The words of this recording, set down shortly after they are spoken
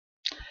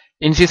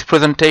In this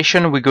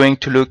presentation, we're going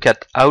to look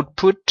at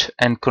output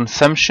and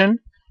consumption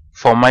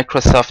for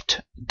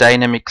Microsoft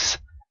Dynamics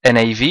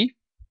NAV.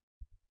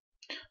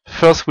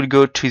 First, we'll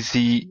go to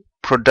the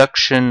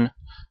production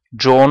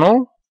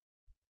journal.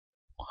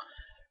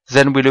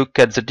 Then we look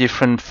at the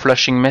different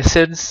flushing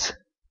methods.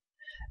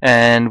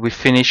 And we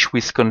finish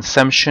with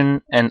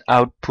consumption and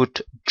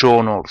output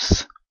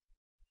journals.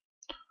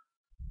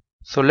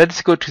 So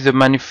let's go to the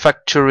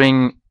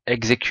manufacturing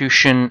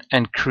execution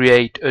and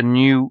create a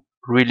new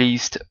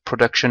released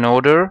production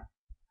order.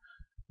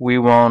 We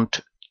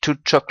want 2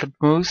 chocolate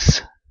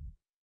mousse.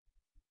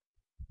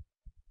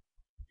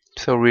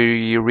 So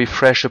we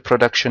refresh the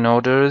production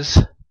orders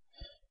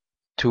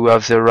to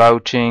have the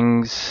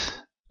routings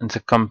and the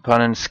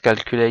components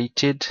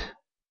calculated.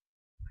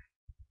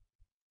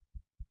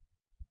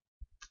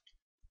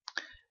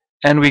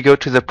 And we go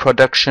to the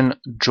production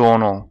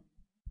journal.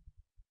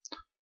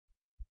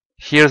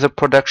 Here the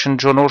production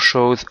journal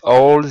shows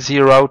all the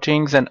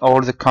routings and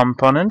all the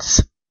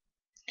components.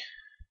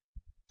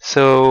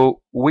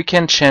 So we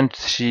can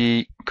change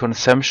the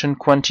consumption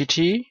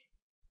quantity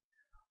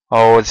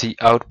or the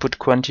output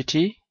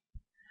quantity.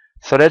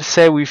 So let's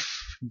say we've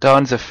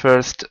done the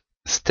first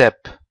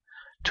step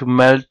to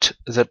melt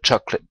the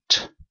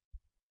chocolate.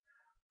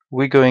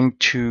 We're going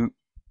to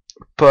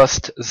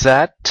post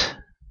that.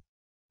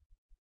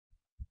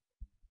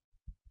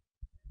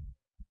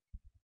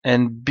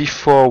 And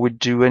before we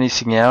do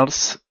anything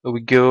else,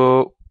 we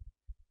go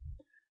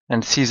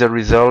and see the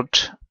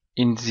result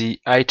in the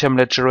item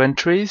ledger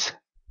entries.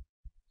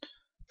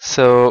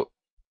 So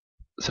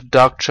the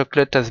dark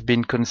chocolate has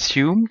been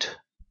consumed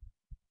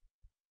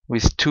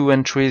with 2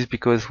 entries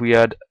because we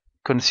had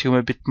consumed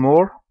a bit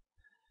more,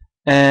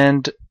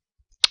 and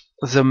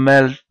the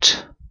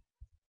melt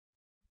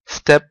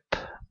step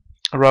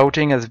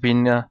routing has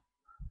been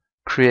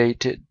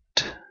created.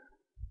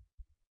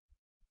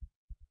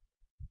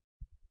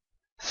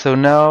 So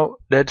now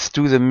let's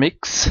do the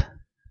mix.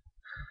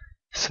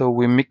 So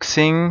we're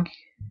mixing,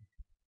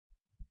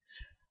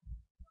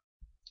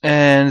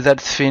 and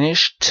that's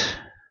finished.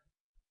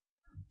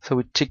 So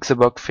we tick the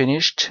box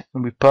finished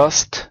and we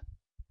post.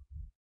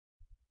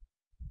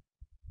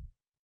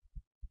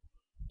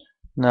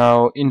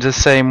 Now in the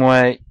same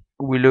way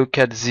we look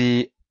at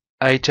the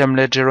item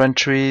ledger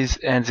entries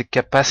and the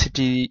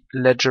capacity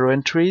ledger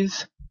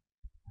entries.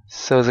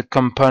 So the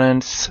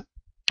components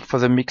for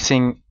the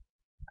mixing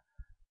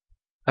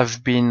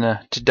have been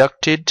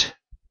deducted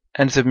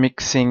and the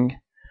mixing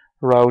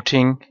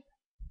routing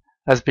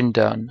has been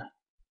done.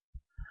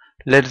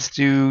 Let's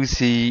do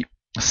the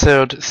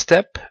third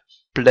step,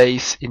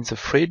 place in the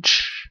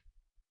fridge,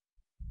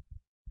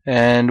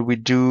 and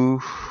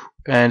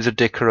the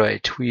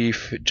decorate.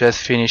 We've just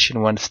finished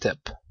in 1 step.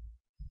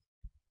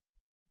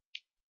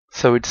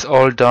 So it's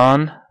all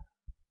done.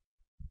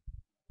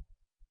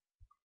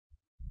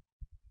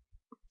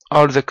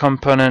 All the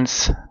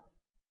components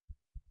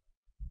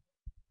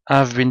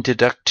have been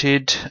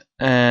deducted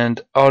and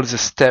all the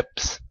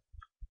steps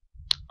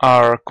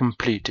are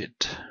completed.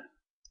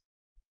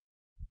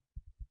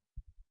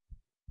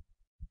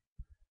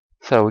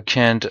 So we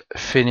can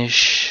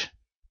finish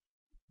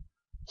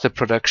the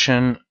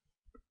production,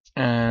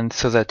 and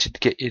so that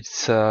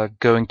it's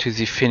going to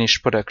the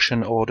finished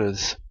production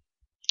orders.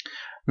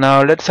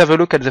 Now let's have a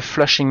look at the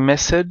flushing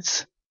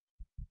methods.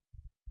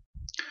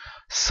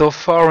 So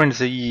far in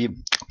the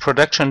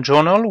production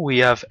journal we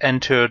have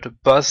entered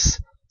both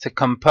the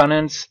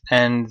components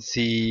and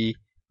the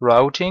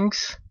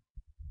routings.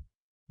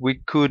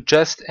 We could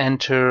just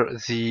enter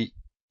the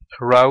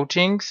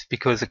routings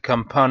because the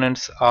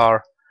components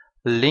are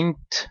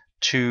linked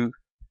to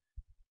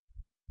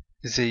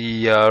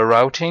the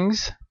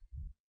routings.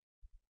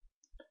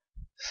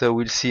 So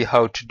we'll see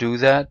how to do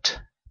that.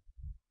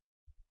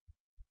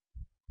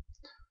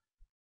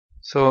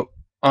 So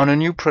on a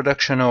new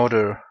production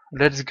order,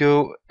 let's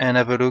go and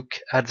have a look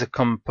at the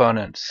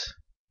components.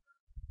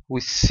 We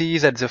see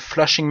that the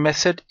flushing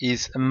method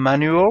is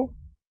manual.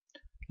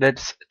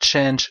 Let's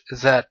change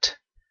that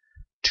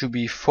to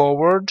be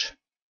forward.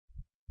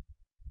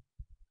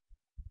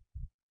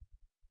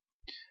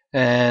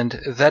 And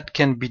that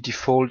can be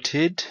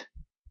defaulted.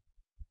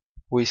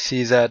 We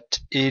see that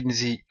in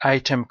the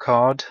item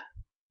card.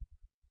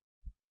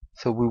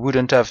 So we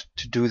wouldn't have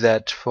to do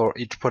that for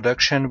each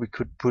production. We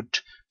could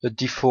put a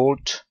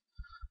default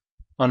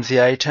on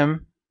the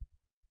item.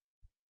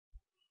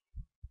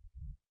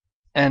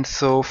 And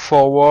so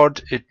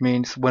forward, it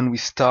means when we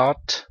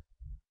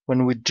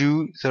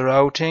do the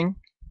routing,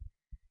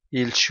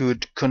 it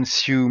should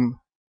consume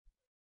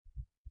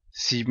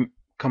the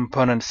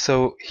components.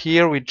 So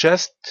here we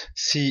just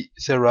see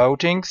the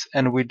routings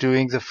and we're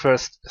doing the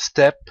first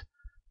step,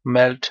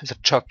 melt the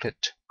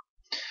chocolate.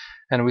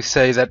 And we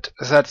say that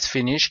that's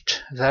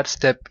finished, that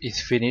step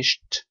is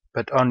finished,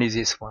 but only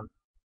this one.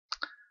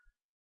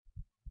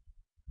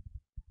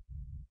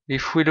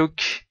 If we look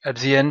at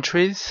the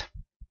entries,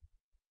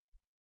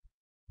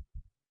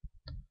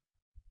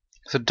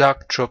 the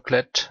dark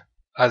chocolate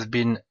has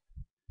been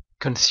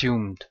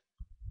consumed.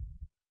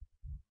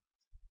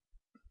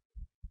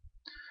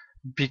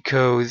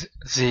 because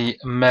the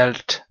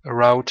melt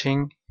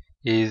routing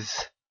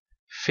is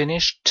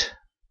finished.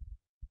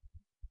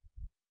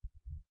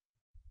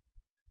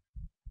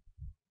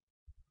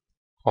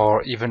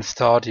 Or even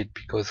started,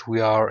 because we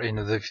are in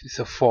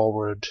the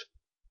forward.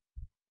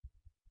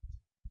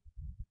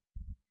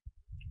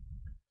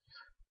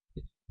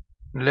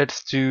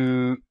 Let's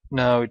do,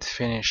 now it's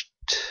finished.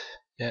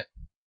 Yeah.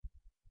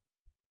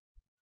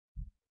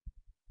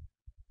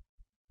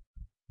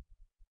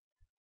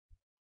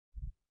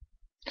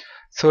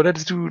 So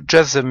let's do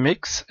just the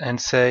mix and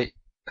say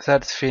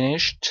that's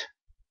finished.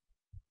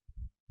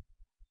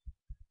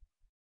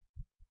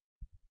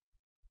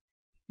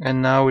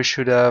 And now we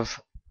should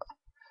have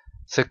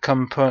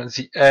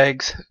the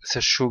eggs,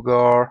 the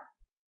sugar,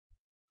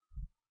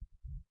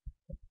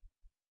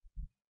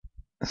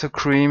 the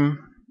cream,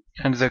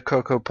 and the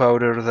cocoa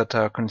powder that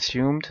are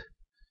consumed.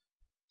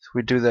 So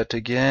we do that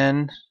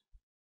again.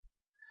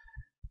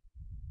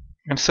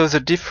 And so the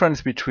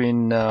difference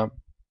between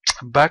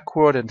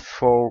backward and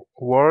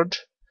forward.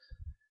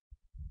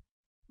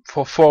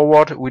 For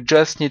forward, we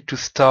just need to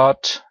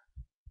start.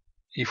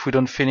 If we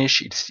don't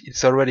finish,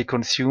 it's already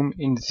consumed.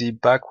 In the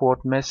backward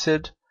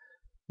method,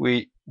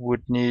 we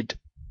would need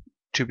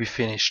to be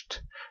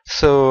finished.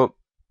 So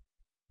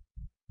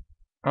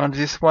on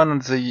this one,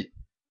 we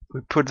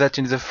put that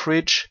in the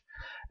fridge,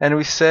 and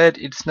we said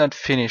it's not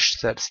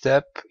finished, that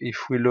step.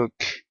 If we look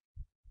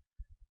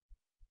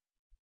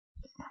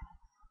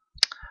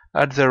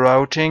at the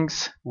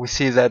routings, we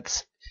see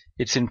that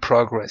it's in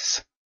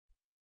progress.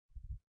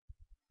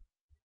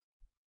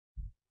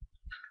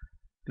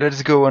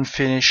 Let's go and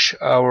finish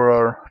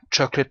our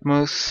chocolate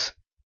mousse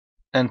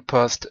and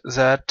post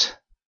that.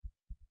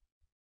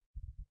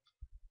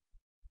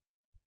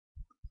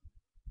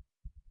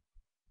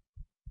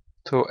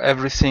 So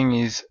everything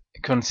is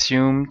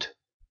consumed,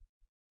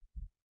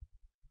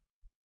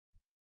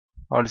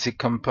 all the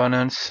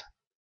components,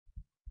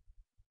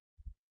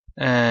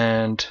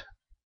 and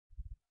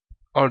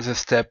all the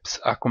steps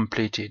are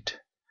completed.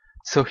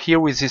 So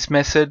here with this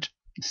method,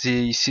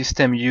 the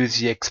system uses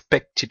the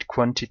expected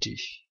quantity.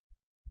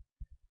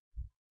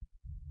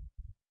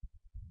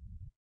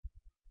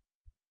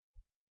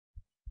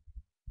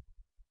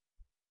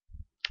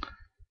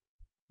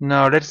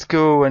 Now let's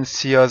go and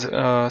see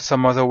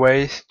some other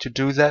ways to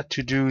do that,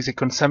 to do the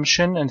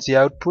consumption and the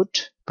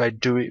output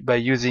by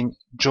using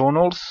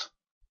journals.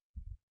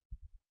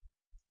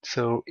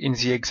 So in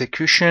the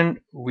execution,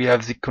 we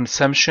have the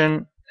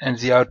consumption and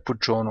the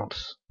output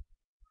journals.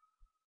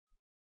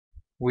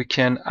 We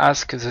can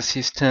ask the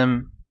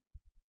system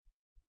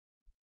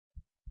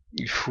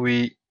if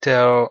we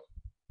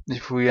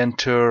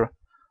enter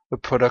a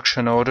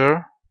production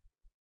order,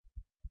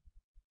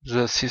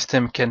 the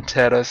system can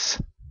tell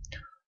us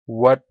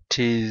what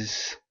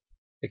is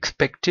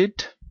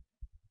expected,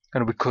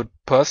 and we could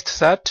post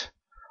that.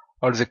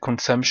 All the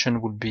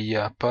consumption would be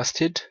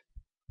posted.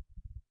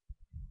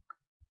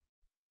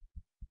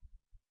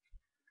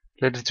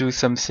 Let's do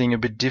something a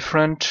bit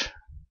different.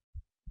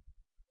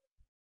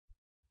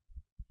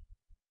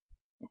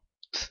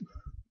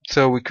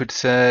 So we could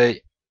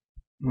say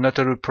not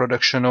a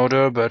production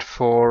order, but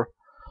for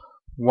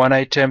one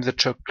item, the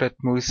chocolate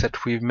mousse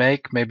that we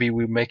make, maybe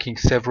we're making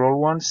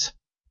several ones.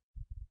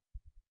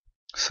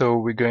 So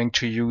we're going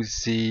to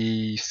use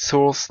the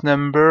source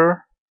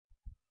number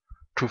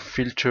to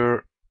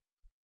filter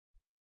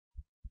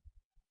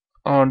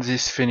on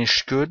this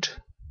finished good.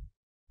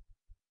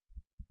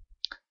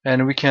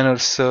 And we can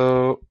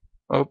also,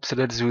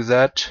 let's do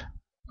that.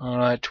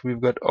 Alright,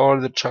 we've got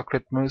all the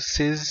chocolate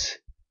mousses.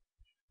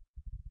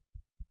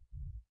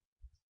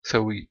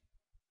 So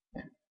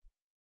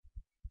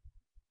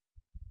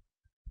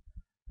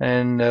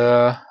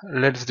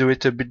let's do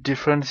it a bit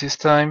different this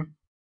time.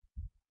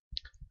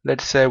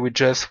 Let's say we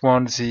just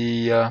want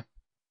the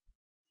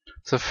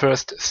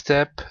first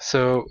step,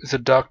 so the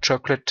dark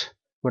chocolate,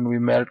 when we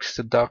melt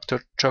the dark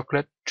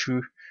chocolate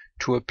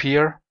to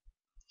appear.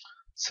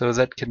 So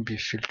that can be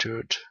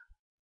filtered.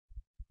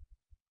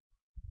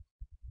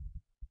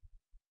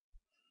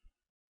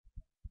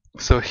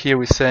 So here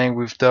we're saying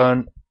we've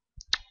done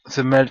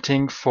the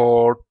melting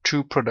for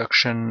 2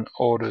 production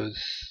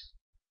orders.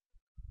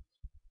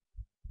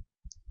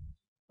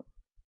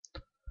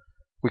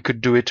 We could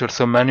do it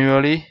also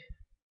manually.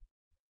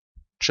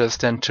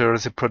 Just enter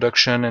the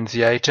production and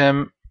the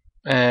item,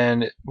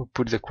 and we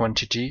put the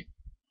quantity.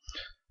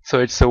 So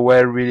it's a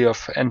way really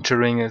of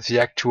entering the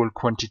actual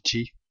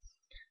quantity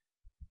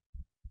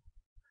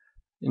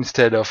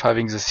instead of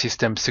having the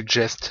system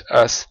suggest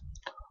us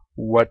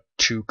what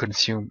to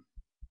consume.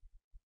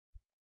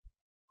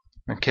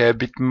 Okay, a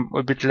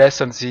bit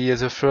less on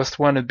the first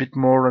one, a bit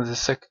more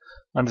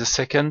on the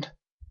second.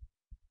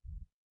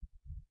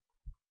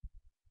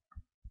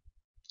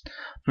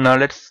 Now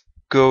let's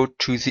go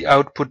to the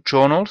output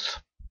journals.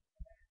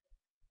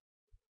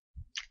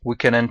 We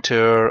can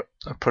enter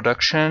a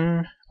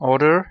production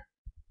order.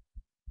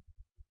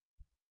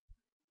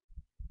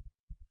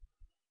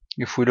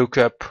 If we look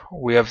up,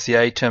 we have the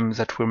item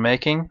that we're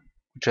making.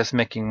 We're just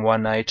making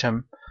one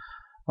item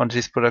on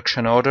this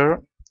production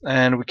order.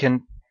 and we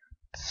can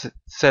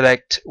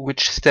select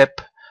which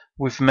step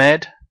we've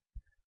made,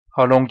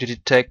 how long did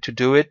it take to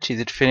do it, is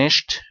it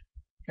finished,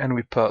 and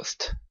we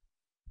post.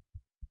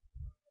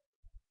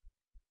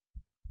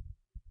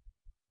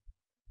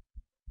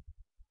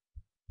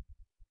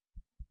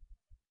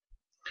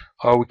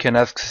 Or we can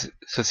ask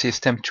the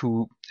system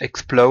to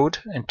explode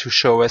and to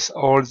show us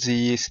all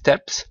the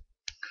steps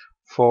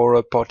for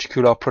a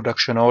particular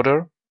production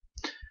order,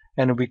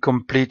 and we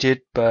complete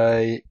it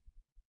by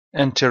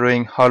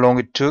entering how long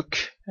it took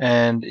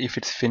and if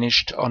it's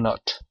finished or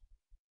not.